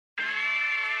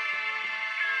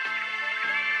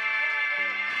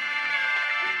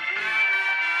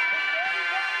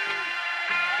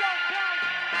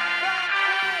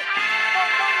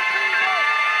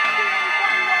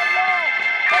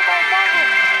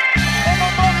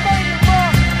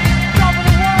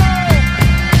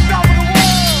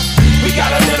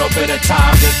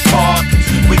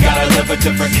live a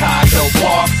different kind of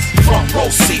walk. Front row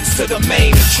seats to the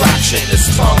main attraction.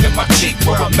 This tongue in my cheek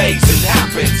where amazing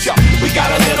happens. Yo, we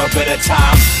got a little bit of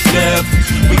time, live.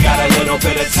 We got a little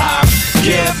bit of time,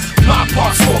 give. My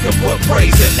part spoken, put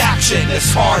praise in action.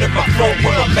 It's hard in my throat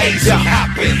where amazing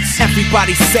happens.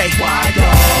 Everybody say, why go?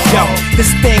 Yo,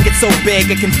 this thing gets so big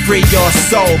it can free your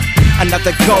soul.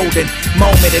 Another golden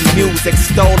moment in music,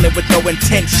 stolen with no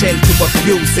intention to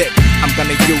abuse it. I'm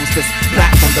gonna use this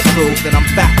platform to prove that I'm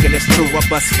back and it's true. I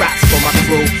bust raps for my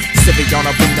crew. Civvy on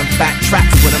a bring them back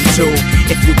tracks with them too.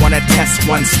 If you wanna test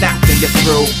one, snap then you're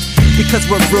through. Because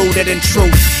we're rooted in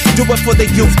truth. Do it for the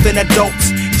youth and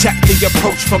adults. Check the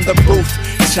approach from the booth.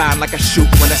 Shine like a shoot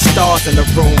when the stars in the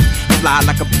room. Fly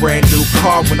like a brand new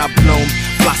car when I bloom.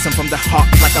 Blossom from the heart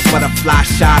like a butterfly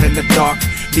shot in the dark.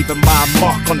 Leaving my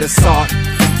mark on this art.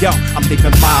 Yo, I'm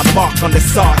leaving my mark on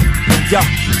this art. Yo,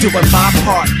 doing my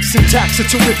part. Syntax are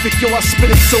terrific, yo, I spit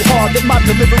it so hard that my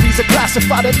deliveries are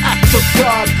classified an act of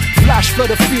God. Flash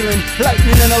flood of feeling,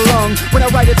 lightning in a lung. When I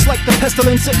write it's like the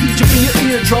pestilence of Egypt in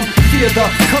your eardrum. Fear the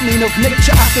coming of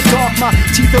nature after dark. My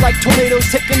teeth are like tornadoes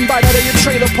taken bite out of your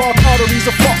trailer park. Arteries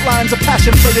are fault lines of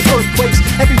passion-faded earthquakes.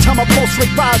 Every time a pulse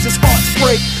rate rises, hearts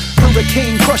break.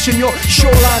 Hurricane crushing your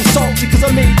shoreline salty. Cause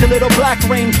I made the little black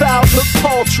rain cloud look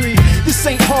paltry. This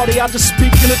ain't hardy, I just speak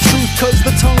in the truth. Cause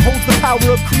the tongue holds the power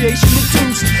of creation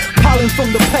reduced. Pollen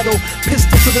from the petal,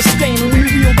 pistol to the stain. When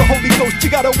you wield the Holy Ghost,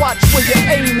 you gotta watch where you're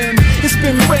aiming. It's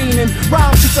been raining,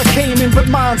 round since I came in.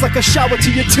 But mine's like a shower to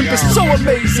your tempest, so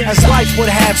amazing. As life would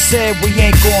have said, we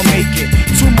ain't gonna make it.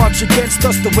 Too much against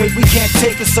us, the way we can't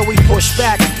take it. So we push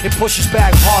back, it pushes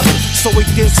back harder. So we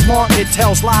get smart, it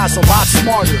tells lies a lot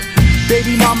smarter.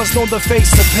 Baby mamas know the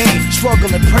face of pain,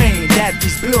 struggling, praying that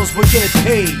these bills will get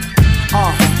paid.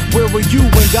 Where were you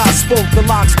when God spoke? The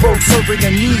locks broke, serving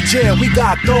a need jail. We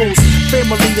got those.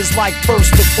 Family is like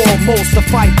first and foremost. The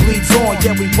fight bleeds on,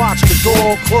 yet we watch the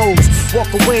door close.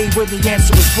 Walk away where the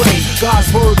answer is great.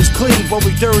 God's word is clean, but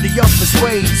we dirty up his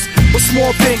ways. But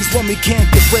small things when we can't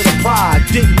get rid of pride.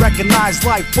 Didn't recognize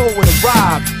life forward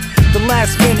arrived. The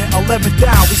last minute, 11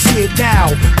 down, we see it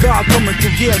now. God coming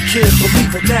through, yeah, kid,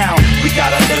 believe it now. We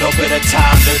got a little bit of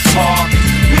time to talk.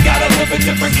 We gotta live a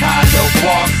different kind of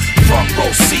walk. Front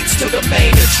row seats to the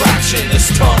main attraction.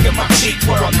 This tongue in my cheek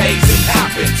where amazing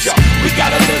happens. Yo, we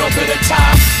got a little bit of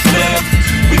time, live.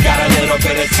 We got a little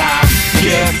bit of time,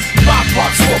 give. My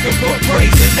part spoken, put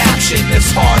praise in action.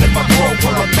 It's hard in my throat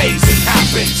where amazing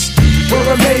happens.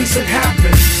 Where amazing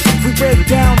happens. We break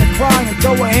down and cry and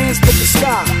throw our hands to the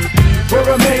sky. Where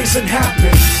amazing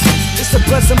happens. It's a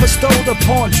blessing bestowed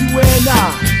upon you and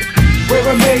I.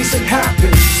 Where amazing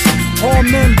happens. All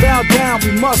men bow down,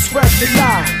 we must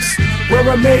recognize. Where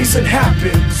amazing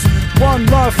happens. One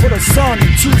love for the sun and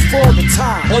two for the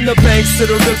time. On the banks of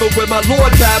the river where my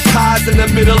Lord baptized. In the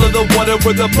middle of the water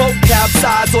where the boat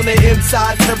capsized. On the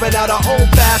inside, tearing out our own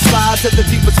fast lives. At the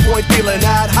deepest point, feeling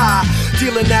that high.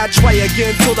 Dealing that tray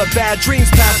again till the bad dreams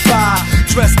pass by.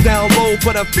 Dressed down low,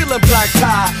 but I'm feeling black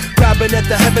tie. Grabbing at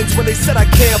the heavens when they said I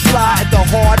can't fly. At the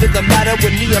heart of the matter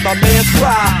when me and my man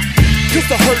cry. Cause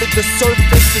the hurt at the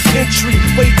surface is entry.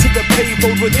 Way to the paved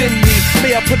road within me.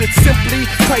 May I put it simply?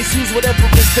 Christ use whatever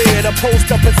is there to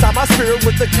post up inside my spirit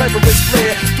with the cleverest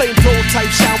flair. Flamethrower type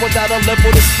shine without a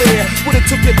level to spare. Would've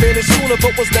took advantage sooner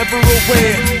but was never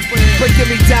aware.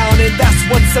 Breaking me down and that's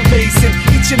what's amazing.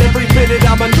 Each and every minute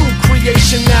I'm a new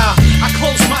creation now. I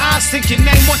close my eyes, think your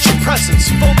name, want your presence.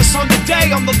 Focus on the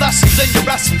day, on the lessons and your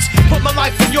essence. Put my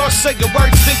life in yours, say your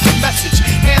words, think your message.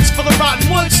 Hands full of rotten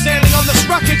wood, standing on this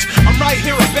wreckage. I'm right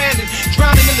here abandoned,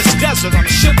 drowning in this desert. On a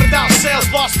ship without sails,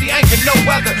 lost the anchor, no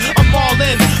weather. I'm all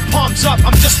in, palms up,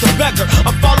 I'm just a beggar.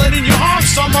 I'm falling in your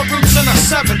arms, saw my roots and I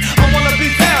severed. I wanna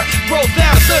be there, grow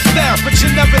there, live there, but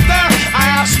you're never there. I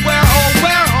ask where, oh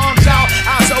where? Arms out,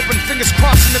 eyes open, fingers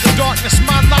crossed into the darkness.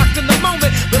 Mind locked in the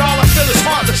moment, but all I feel is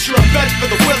heartless. You're a bed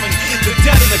for the willing, the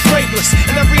dead and the graveless.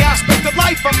 In every aspect of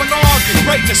life, I'm an ark in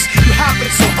greatness. You happen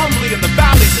so humbly in the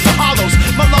valleys and the hollows.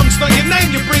 My lungs know your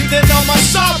name, you breathe in all my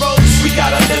sorrows. We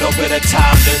got a little bit of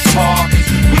time to talk.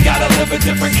 We gotta live a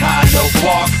different kind of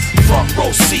walk. Front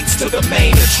row seats to the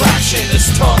main attraction. This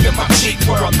tongue in my cheek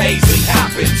where amazing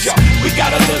happens. Yo, we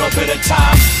got a little bit of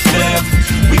time, live.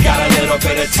 We got a little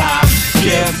bit of time,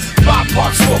 give. My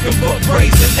part spoken, put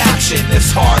praise in action. It's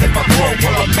hard in my throat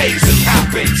where amazing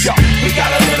happens. Yo, we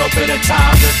got a little bit of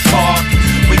time to talk.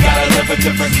 We gotta live a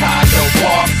different kind of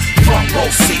walk. Front row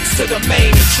seats to the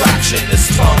main attraction.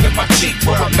 This tongue in my cheek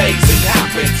where amazing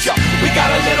happens. Yo, we got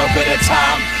a little bit of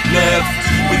time, live.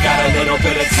 We got a little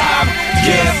bit of time,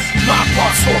 give. My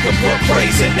part spoken, put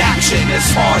praise in action. It's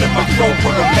hard in my throat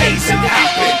where amazing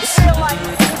happens.